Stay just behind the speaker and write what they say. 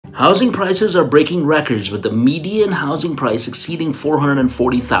Housing prices are breaking records with the median housing price exceeding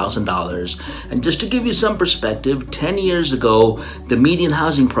 $440,000. And just to give you some perspective, 10 years ago, the median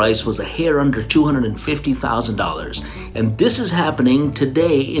housing price was a hair under $250,000. And this is happening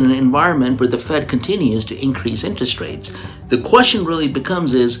today in an environment where the Fed continues to increase interest rates. The question really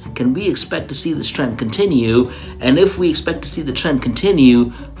becomes is, can we expect to see this trend continue? And if we expect to see the trend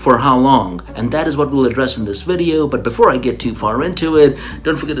continue, for how long? And that is what we'll address in this video. But before I get too far into it,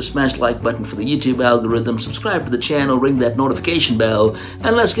 don't forget to smash the like button for the YouTube algorithm, subscribe to the channel, ring that notification bell,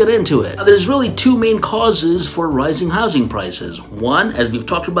 and let's get into it. Now, there's really two main causes for rising housing prices. One, as we've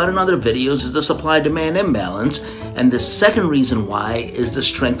talked about in other videos, is the supply-demand imbalance. And the second reason why is the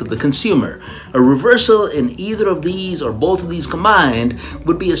strength of the consumer. A reversal in either of these or both of these combined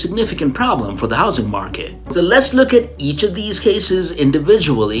would be a significant problem for the housing market. So let's look at each of these cases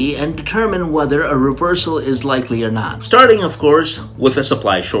individually and determine whether a reversal is likely or not. Starting, of course, with a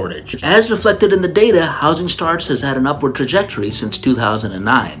supply shortage. As reflected in the data, housing starts has had an upward trajectory since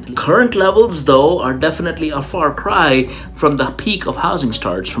 2009. Current levels, though, are definitely a far cry from the peak of housing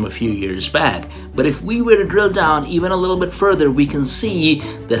starts from a few years back. But if we were to drill down even a little bit further, we can see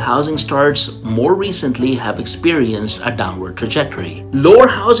that housing starts more recently have experienced a downward trajectory. Lower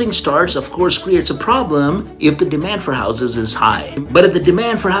housing starts, of course, creates a problem if the demand for houses is high. But if the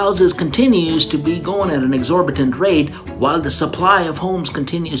demand for houses continues to be going at an exorbitant rate while the supply of homes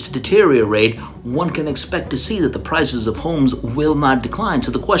continues to deteriorate, one can expect to see that the prices of homes will not decline.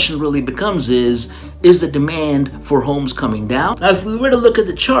 So the question really becomes is the demand for homes coming down? Now, if we were to look at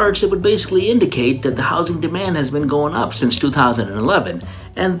the charts, it would basically indicate that the housing demand has been going up since 2011.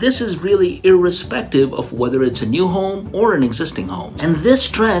 And this is really irrespective of whether it's a new home or an existing home. And this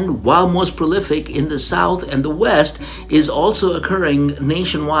trend, while most prolific in the South and the West, is also occurring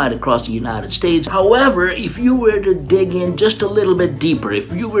nationwide across the United States. However, if you were to dig in just a little bit deeper,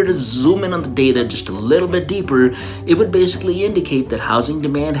 if you were to zoom in on the data just a little bit deeper, it would basically indicate that housing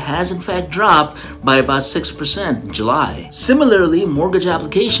demand has in fact dropped by about 6% in July. Similarly, mortgage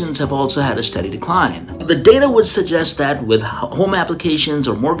applications have also had a steady decline. The data would suggest that with home applications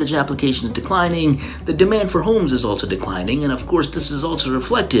or mortgage applications declining, the demand for homes is also declining, and of course this is also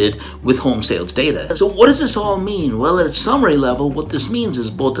reflected with home sales data. So what does this all mean? Well, at a summary level, what this means is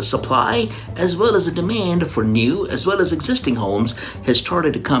both the supply as well as the demand for new as well as existing homes has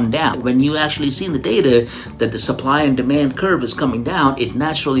started to come down. When you actually see in the data that the supply and demand curve is coming down, it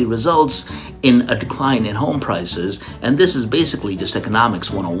naturally results in a decline in home prices, and this is basically just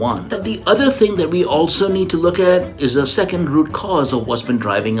economics 101. The other thing that we also need to look at is a second root cause of what's been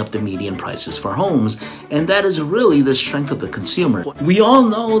driving up the median prices for homes, and that is really the strength of the consumer. We all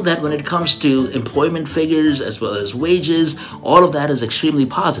know that when it comes to employment figures as well as wages, all of that is extremely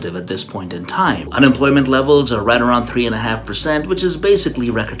positive at this point in time. Unemployment levels are right around 3.5%, which is basically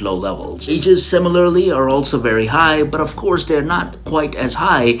record low levels. Wages similarly are also very high, but of course they're not quite as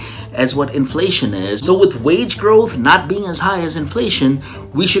high as what inflation is. So with wage growth not being as high as inflation,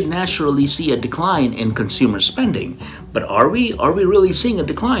 we should naturally see a decline in consumer spending. But are we really seeing a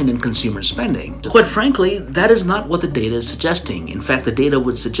decline in consumer spending? Quite frankly, that is not what the data is suggesting. In fact, the data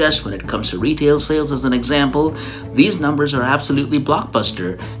would suggest when it comes to retail sales as an example, these numbers are absolutely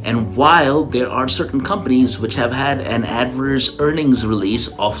blockbuster. And while there are certain companies which have had an adverse earnings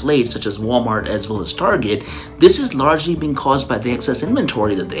release of late, such as Walmart as well as Target, this is largely being caused by the excess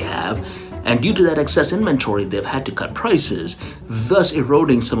inventory that they have. And due to that excess inventory, they've had to cut prices, thus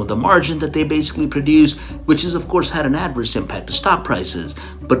eroding some of the margin that they basically produce, which has of course had an adverse impact to stock prices.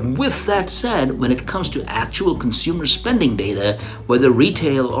 But with that said, when it comes to actual consumer spending data, whether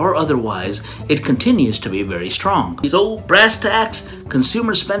retail or otherwise, it continues to be very strong. So brass tacks,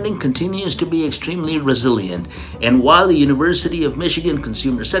 consumer spending continues to be extremely resilient. And while the University of Michigan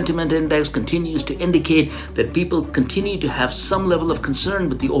Consumer Sentiment Index continues to indicate that people continue to have some level of concern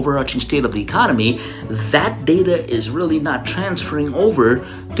with the overarching state of the economy, that data is really not transferring over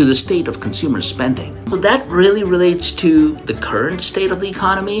to the state of consumer spending. So that really relates to the current state of the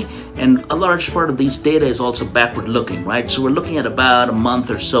economy, and a large part of these data is also backward looking, right? So we're looking at about a month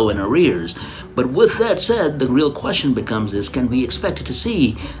or so in arrears. But with that said, the real question becomes is, can we expect to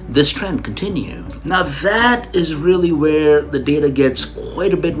see this trend continue? Now that is really where the data gets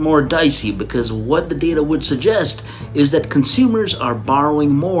quite a bit more dicey, because what the data would suggest is that consumers are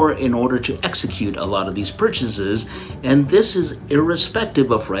borrowing more in order to execute a lot of these purchases, and this is irrespective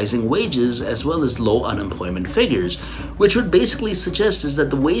of rising wages as well as low unemployment figures, which would basically suggest is that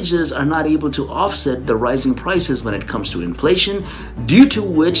the wages are not able to offset the rising prices when it comes to inflation, due to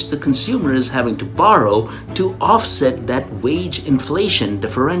which the consumer is having to borrow to offset that wage inflation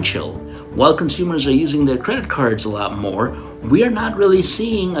differential. While consumers are using their credit cards a lot more, we are not really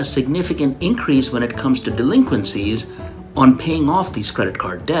seeing a significant increase when it comes to delinquencies on paying off these credit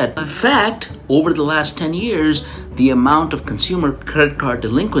card debt. In fact, over the last 10 years, the amount of consumer credit card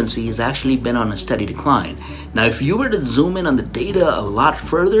delinquency has actually been on a steady decline. Now, if you were to zoom in on the data a lot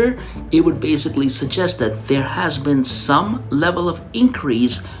further, it would basically suggest that there has been some level of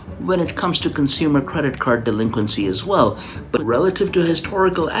increase when it comes to consumer credit card delinquency as well. But relative to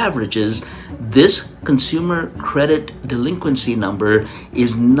historical averages, this consumer credit delinquency number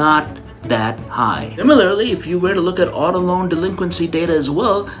is not that high. Similarly, if you were to look at auto loan delinquency data as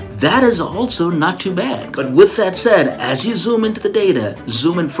well, that is also not too bad. But with that said, as you zoom into the data,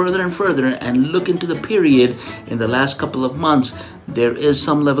 zoom in further and further and look into the period in the last couple of months, there is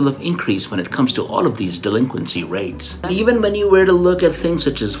some level of increase when it comes to all of these delinquency rates. Even when you were to look at things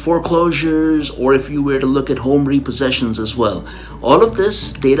such as foreclosures, or if you were to look at home repossessions as well, all of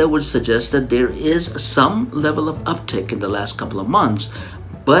this data would suggest that there is some level of uptick in the last couple of months.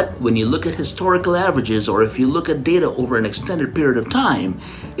 But when you look at historical averages, or if you look at data over an extended period of time,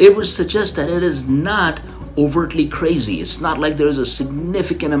 it would suggest that it is not overtly crazy. It's not like there's a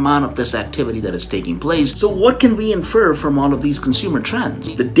significant amount of this activity that is taking place. So what can we infer from all of these consumer trends?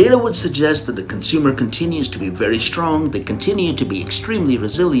 The data would suggest that the consumer continues to be very strong. They continue to be extremely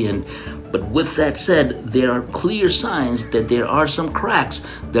resilient. But with that said, there are clear signs that there are some cracks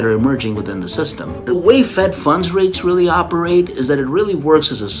that are emerging within the system. The way Fed funds rates really operate is that it really works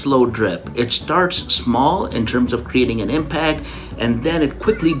as a slow drip. It starts small in terms of creating an impact, and then it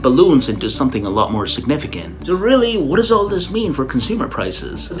quickly balloons into something a lot more significant. So really, what does all this mean for consumer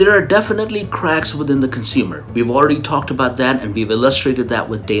prices? There are definitely cracks within the consumer. We've already talked about that, and we've illustrated that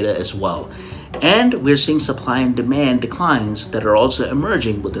with data as well. And we're seeing supply and demand declines that are also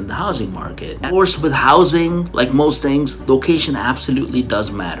emerging within the housing market. Of course, with housing, like most things, location absolutely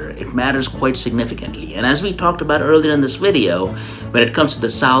does matter. It matters quite significantly. And as we talked about earlier in this video, when it comes to the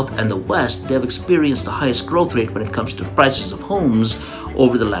South and the West, they've experienced the highest growth rate when it comes to prices of homes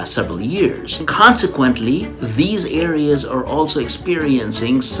over the last several years. Consequently, these areas are also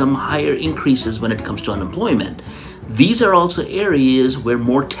experiencing some higher increases when it comes to unemployment. These are also areas where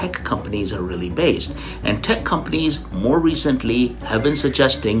more tech companies are really based, and tech companies more recently have been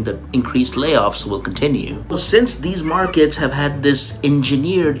suggesting that increased layoffs will continue. Well, since these markets have had this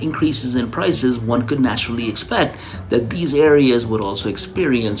engineered increases in prices, one could naturally expect that these areas would also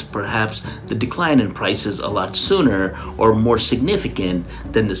experience perhaps the decline in prices a lot sooner or more significant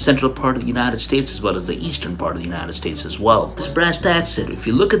than the central part of the United States as well as the eastern part of the United States as well. As brass tacks said, if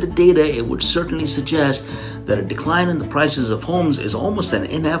you look at the data, it would certainly suggest that a decline in the prices of homes is almost an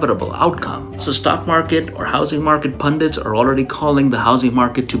inevitable outcome. So stock market or housing market pundits are already calling the housing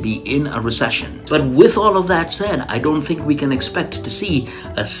market to be in a recession. But with all of that said, I don't think we can expect to see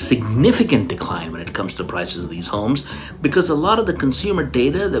a significant decline when it comes to prices of these homes, because a lot of the consumer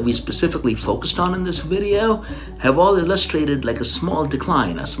data that we specifically focused on in this video have all illustrated like a small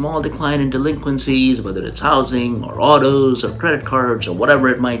decline in delinquencies, whether it's housing or autos or credit cards or whatever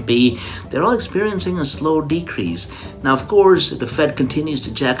it might be. They're all experiencing a slow decrease. Now, of course, if the Fed continues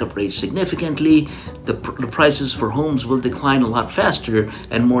to jack up rates significantly, the prices for homes will decline a lot faster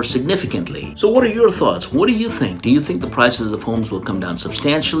and more significantly. So what are your thoughts? What do you think? Do you think the prices of homes will come down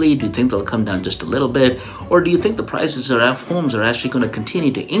substantially? Do you think they'll come down just a little bit? Or do you think the prices of homes are actually going to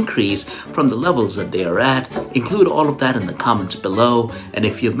continue to increase from the levels that they are at? Include all of that in the comments below. And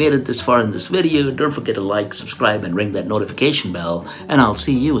if you've made it this far in this video, don't forget to like, subscribe, and ring that notification bell. And I'll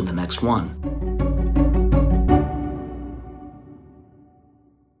see you in the next one.